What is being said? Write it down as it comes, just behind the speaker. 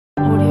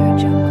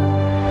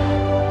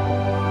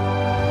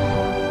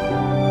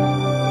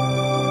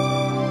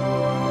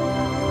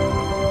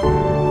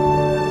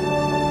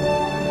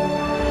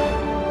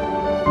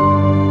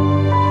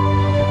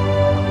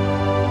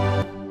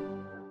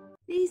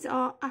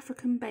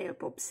African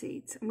Baobab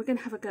Seeds, and we're going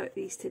to have a go at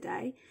these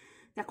today.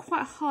 They're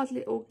quite a hard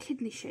little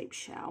kidney-shaped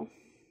shell,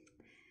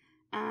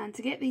 and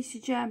to get these to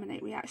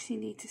germinate we actually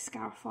need to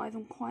scarify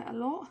them quite a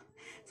lot.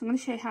 So I'm going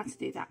to show you how to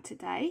do that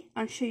today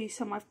and show you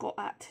some I've got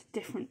at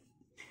different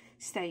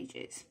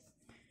stages.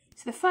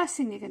 So the first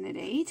thing you're going to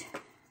need,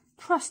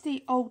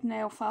 trusty old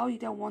nail file you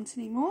don't want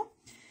anymore,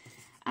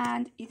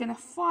 and you're going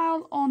to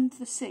file on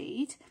the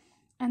seed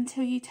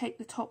until you take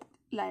the top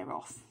layer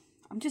off.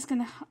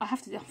 Unfortunately I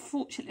have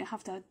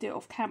to do it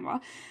off camera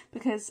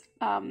because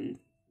I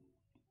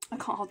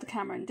can't hold the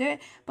camera and do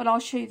it, but I'll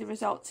show you the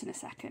results in a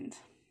second.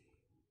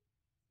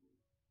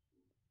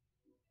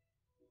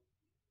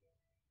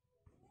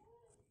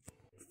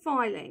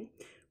 Filing.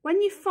 When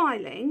you're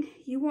filing,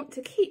 you want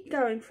to keep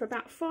going for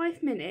about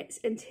 5 minutes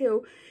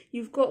until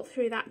you've got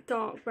through that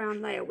dark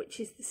brown layer,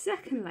 which is the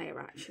second layer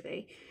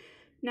actually.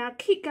 Now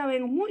keep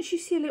going, and once you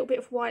see a little bit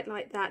of white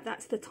like that,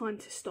 that's the time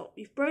to stop.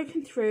 You've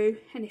broken through,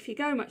 and if you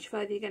go much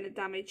further, you're going to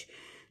damage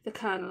the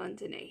kernel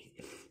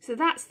underneath. So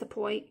that's the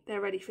point, they're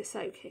ready for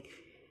soaking.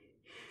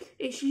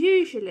 It's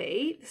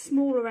usually the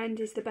smaller end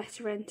is the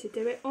better end to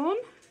do it on,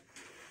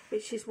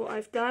 which is what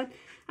I've done.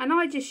 And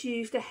I just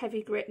used a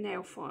heavy grit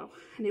nail file,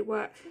 and it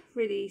worked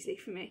really easily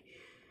for me.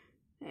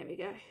 There we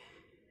go.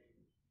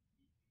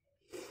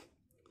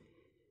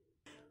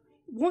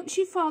 Once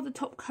you file the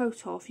top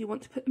coat off, you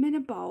want to put them in a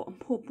bowl and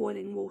pour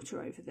boiling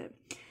water over them.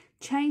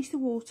 Change the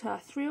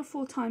water 3 or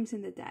 4 times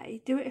in the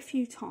day. Do it a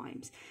few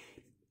times.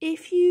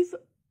 If you've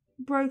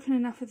broken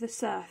enough of the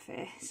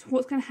surface,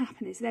 what's going to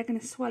happen is they're going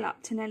to swell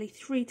up to nearly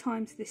 3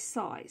 times this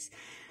size.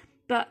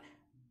 But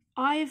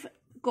I've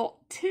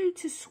got 2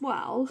 to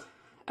swell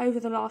over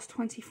the last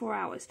 24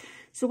 hours.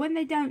 So when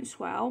they don't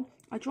swell,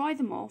 I dry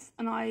them off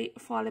and I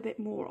file a bit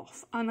more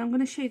off. And I'm going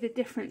to show you the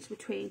difference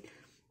between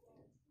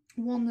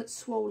one that's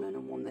swollen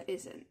and one that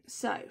isn't.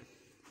 So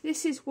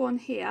this is one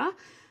here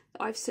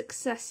that I've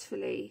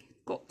successfully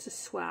got to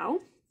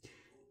swell,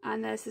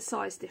 and there's the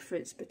size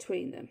difference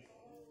between them.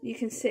 You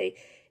can see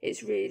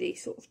it's really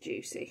sort of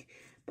juicy,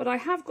 but I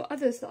have got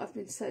others that I've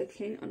been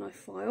soaking and I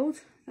filed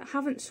that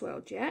haven't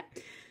swelled yet,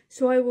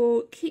 so I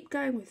will keep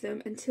going with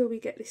them until we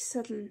get this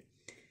sudden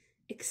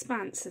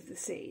expanse of the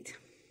seed.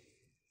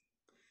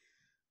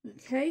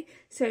 Okay,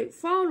 so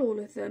file all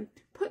of them,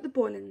 put the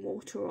boiling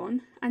water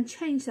on and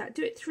change that.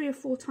 Do it 3 or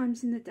 4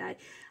 times in the day,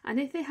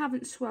 and if they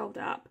haven't swelled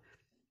up,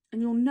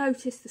 and you'll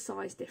notice the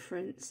size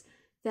difference,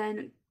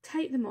 then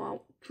take them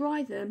out,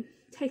 dry them,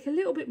 take a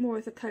little bit more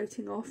of the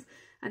coating off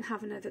and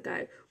have another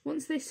go.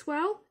 Once they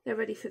swell, they're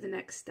ready for the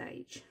next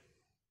stage.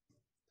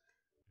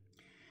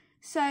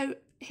 So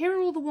here are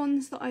all the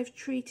ones that I've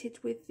treated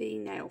with the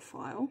nail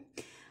file.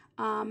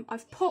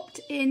 I've popped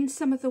in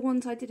some of the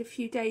ones I did a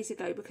few days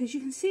ago because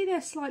you can see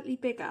they're slightly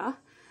bigger,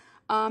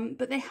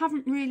 but they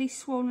haven't really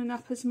swollen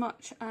up as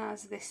much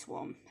as this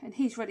one, and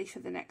he's ready for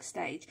the next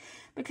stage.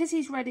 Because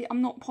he's ready,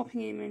 I'm not popping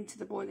him into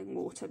the boiling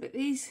water, but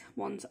these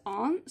ones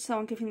aren't, so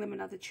I'm giving them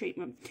another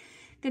treatment.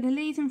 Going to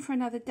leave them for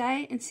another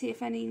day and see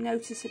if any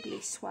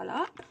noticeably swell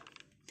up.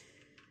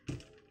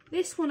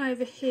 This one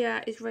over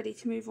here is ready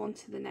to move on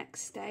to the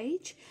next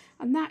stage,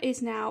 and that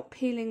is now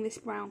peeling this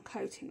brown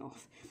coating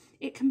off.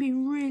 It can be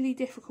really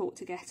difficult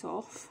to get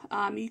off.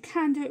 You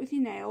can do it with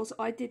your nails.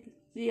 I did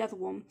the other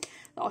one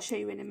that I'll show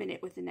you in a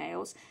minute with the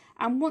nails,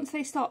 and once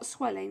they start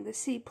swelling, the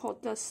seed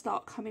pod does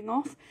start coming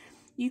off.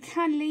 You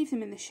can leave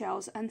them in the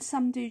shells, and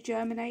some do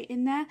germinate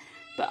in there,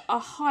 but a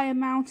high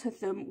amount of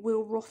them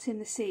will rot in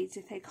the seeds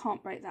if they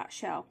can't break that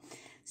shell.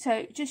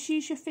 So just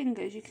use your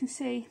fingers. You can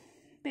see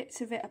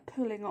bits of it are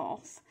pulling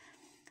off,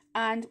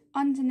 and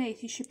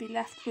underneath you should be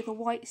left with a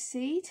white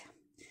seed,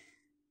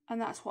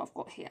 and that's what I've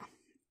got here.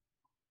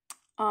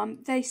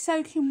 They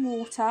soak in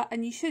water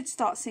and you should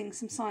start seeing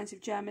some signs of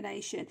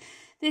germination.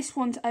 This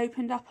one's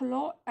opened up a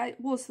lot. It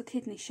was the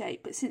kidney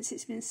shape, but since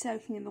it's been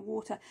soaking in the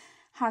water,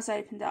 has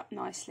opened up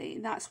nicely,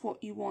 and that's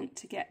what you want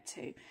to get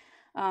to.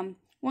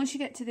 Once you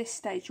get to this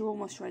stage, you're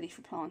almost ready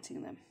for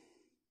planting them.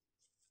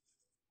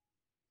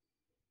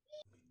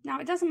 Now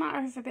it doesn't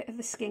matter if a bit of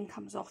the skin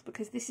comes off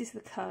because this is the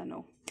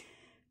kernel,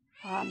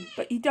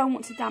 but you don't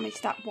want to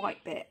damage that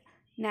white bit.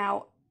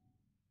 Now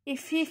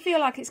if you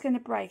feel like it's going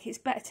to break, it's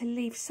better to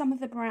leave some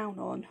of the brown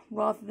on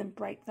rather than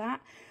break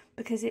that,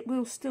 because it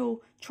will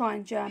still try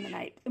and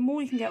germinate. The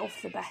more you can get off,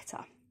 the better.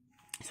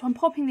 So I'm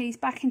popping these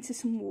back into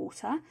some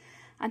water,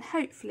 and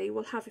hopefully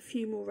we'll have a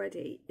few more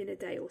ready in a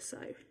day or so.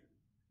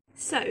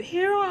 So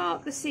here are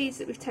the seeds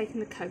that we've taken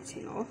the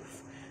coating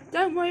off.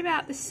 Don't worry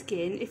about the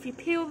skin. If you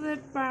peel the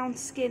brown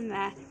skin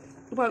there,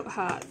 it won't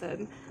hurt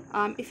them.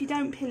 If you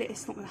don't peel it,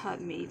 it's not going to hurt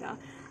them either.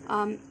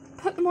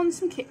 Put them on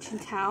some kitchen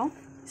towel.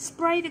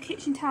 Spray the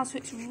kitchen towel so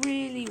it's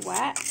really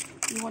wet.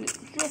 You want it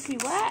drippy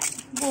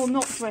wet. Well,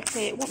 not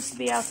drippy. It wants to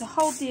be able to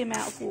hold the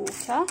amount of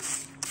water.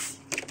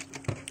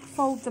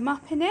 Fold them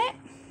up in it.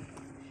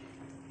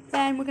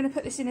 Then we're going to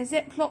put this in a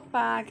Ziploc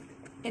bag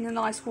in a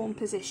nice warm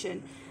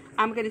position,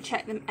 and we're going to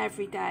check them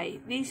every day.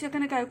 These are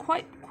going to go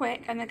quite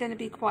quick and they're going to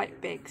be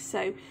quite big,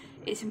 so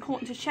it's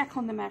important to check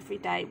on them every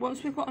day.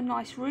 Once we've got a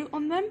nice root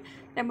on them,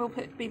 then we'll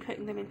be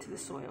putting them into the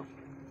soil.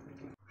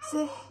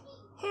 So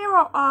here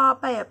are our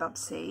baobab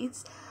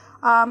seeds.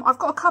 I've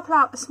got a couple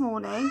out this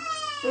morning,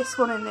 this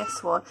one and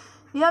this one.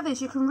 The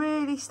others you can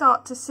really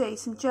start to see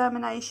some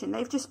germination.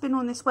 They've just been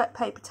on this wet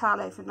paper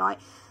towel overnight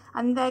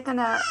and they're going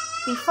to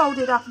be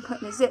folded up and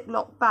put in a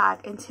Ziploc bag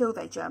until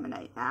they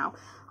germinate now.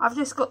 I've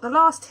just got the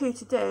last 2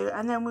 to do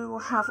and then we will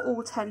have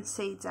all 10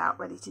 seeds out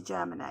ready to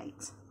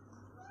germinate.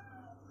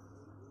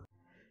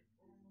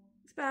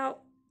 It's about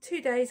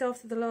 2 days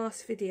after the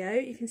last video.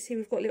 You can see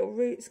we've got little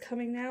roots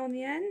coming now on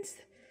the ends.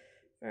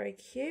 Very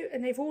cute,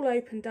 and they've all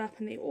opened up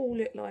and they all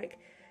look like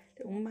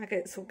little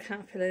maggots or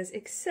caterpillars,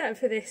 except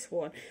for this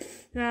one.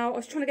 Now I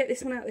was trying to get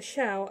this one out of the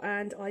shell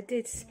and I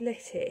did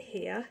split it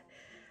here.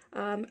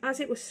 As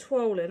it was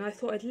swollen, I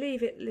thought I'd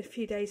leave it a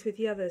few days with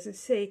the others and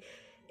see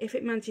if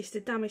it manages to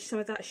damage some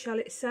of that shell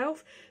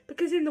itself,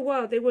 because in the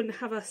wild they wouldn't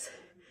have us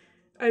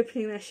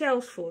opening their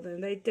shells for them,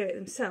 they'd do it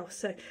themselves.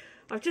 So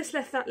I've just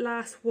left that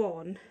last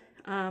one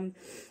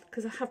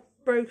because I have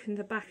broken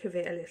the back of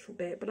it a little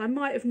bit, but I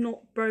might have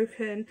not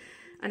broken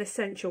an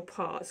essential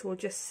part, so we'll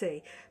just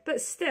see.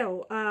 But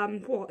still,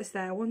 what is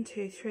there? 1,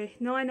 2, 3,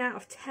 9 out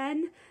of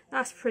 10.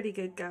 That's pretty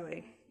good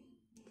going.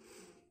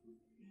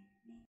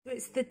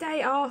 It's the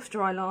day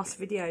after I last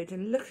videoed,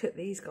 and look at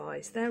these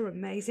guys. They're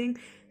amazing.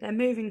 They're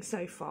moving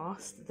so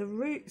fast. The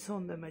roots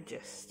on them are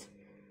just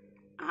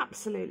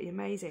absolutely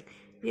amazing.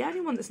 The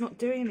only one that's not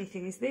doing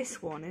anything is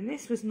this one, and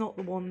this was not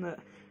the one that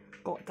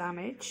got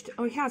damaged.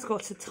 Oh, he has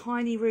got a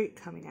tiny root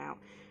coming out.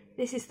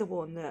 This is the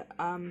one that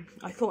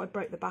I thought I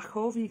broke the back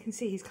of, and you can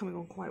see he's coming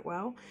on quite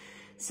well.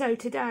 So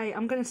today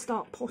I'm going to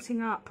start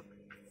potting up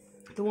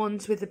the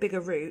ones with the bigger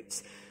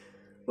roots.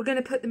 We're going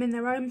to put them in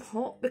their own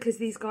pot because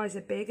these guys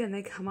are big and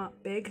they come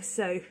up big,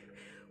 so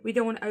we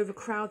don't want to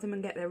overcrowd them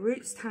and get their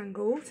roots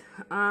tangled.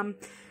 So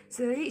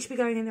they'll each be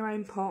going in their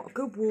own pot,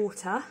 good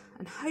water,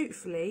 and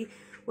hopefully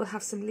we'll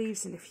have some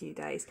leaves in a few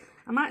days.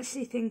 I'm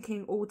actually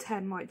thinking all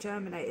 10 might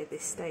germinate at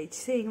this stage,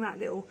 seeing that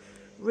little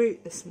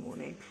root this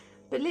morning.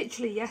 But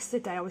literally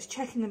yesterday I was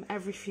checking them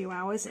every few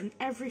hours, and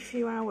every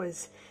few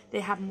hours they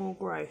had more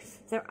growth.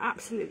 They're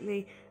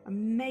absolutely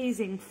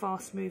amazing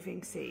fast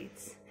moving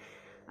seeds.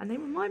 And they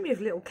remind me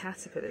of little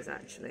caterpillars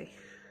actually.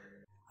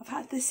 I've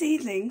had the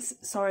seedlings,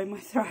 sorry my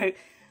throat,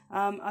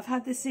 I've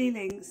had the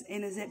seedlings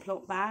in a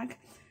Ziploc bag,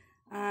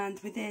 and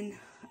within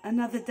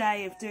another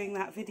day of doing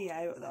that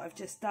video that I've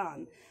just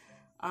done,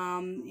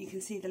 you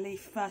can see the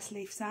first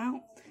leaves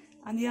out,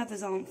 and the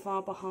others aren't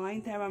far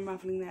behind. They're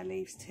unravelling their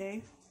leaves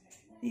too.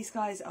 These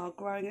guys are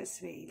growing at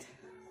speed.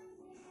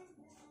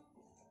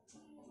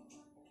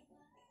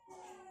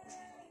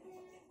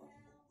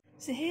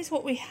 So here's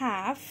what we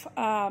have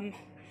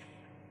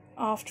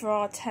after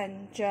our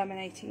 10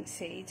 germinating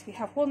seeds. We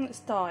have one that's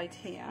died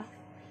here,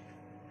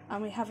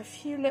 and we have a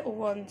few little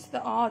ones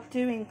that are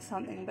doing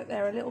something, but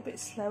they're a little bit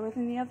slower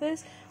than the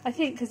others, I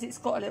think because it's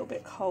got a little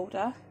bit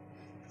colder.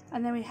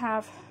 And then we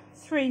have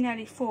 3,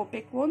 nearly 4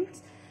 big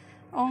ones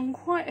on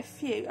quite a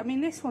few. I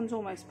mean, this one's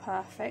almost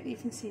perfect, you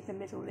can see the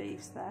middle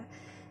leaves there,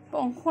 but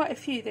on quite a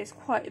few there's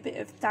quite a bit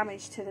of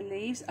damage to the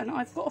leaves, and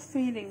I've got a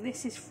feeling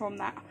this is from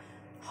that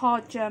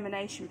hard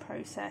germination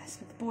process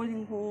with the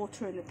boiling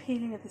water and the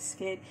peeling of the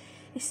skin.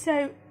 It's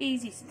so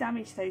easy to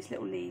damage those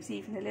little leaves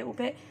even a little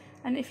bit.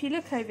 And if you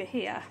look over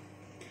here,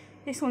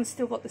 this one's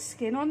still got the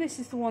skin on. This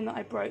is the one that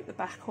I broke the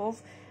back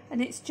of, and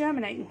it's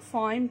germinating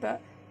fine,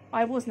 but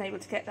I wasn't able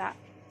to get that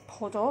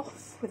pod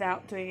off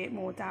without doing it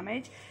more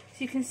damage. So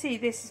you can see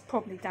this is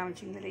probably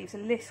damaging the leaves a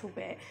little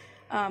bit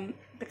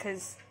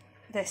because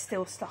they're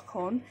still stuck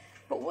on,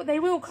 but they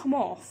will come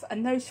off,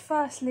 and those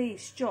first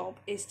leaves' job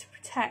is to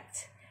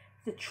protect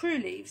the true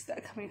leaves that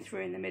are coming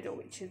through in the middle,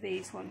 which are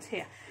these ones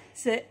here.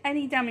 So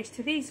any damage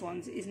to these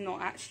ones is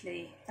not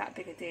actually that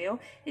big a deal.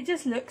 It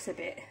just looks a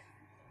bit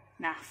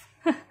naff.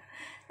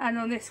 And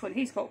on this one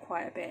he's got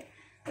quite a bit,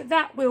 but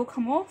that will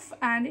come off,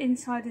 and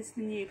inside is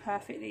the new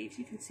perfect leaves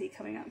you can see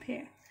coming up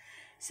here.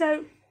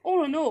 So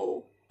all in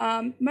all,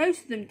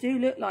 most of them do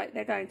look like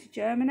they're going to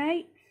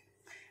germinate.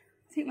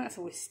 I think that's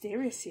a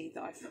wisteria seed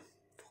that I've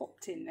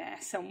popped in there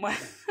somewhere.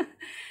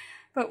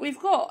 But we've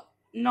got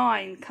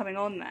 9 coming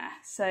on there,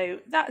 so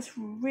that's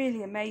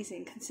really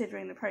amazing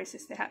considering the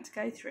process they had to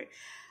go through,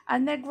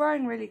 and they're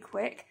growing really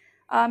quick.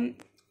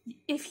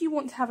 If you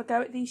want to have a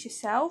go at these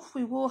yourself,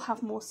 we will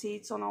have more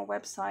seeds on our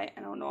website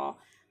and on our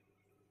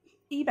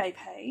eBay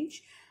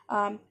page.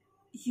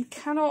 You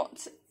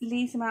cannot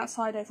leave them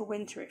outside over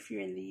winter if you're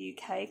in the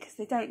UK because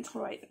they don't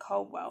tolerate the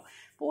cold well.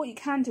 But what you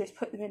can do is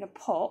put them in a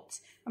pot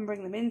and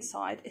bring them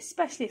inside,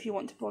 especially if you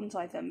want to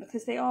bonsai them,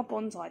 because they are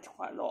bonsaied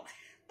quite a lot.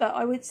 But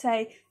I would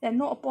say they're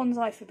not a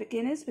bonsai for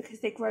beginners because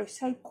they grow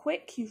so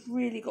quick. You've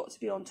really got to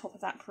be on top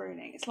of that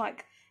pruning. It's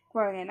like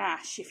growing an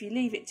ash. If you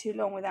leave it too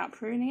long without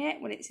pruning it,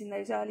 when it's in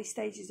those early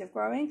stages of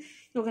growing,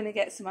 you're going to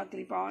get some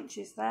ugly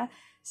branches there.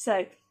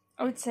 So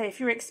I would say if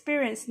you're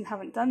experienced and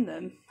haven't done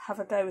them, have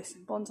a go with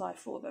some bonsai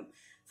for them.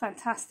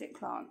 Fantastic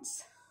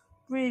plants.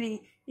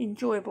 Really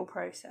enjoyable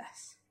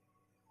process.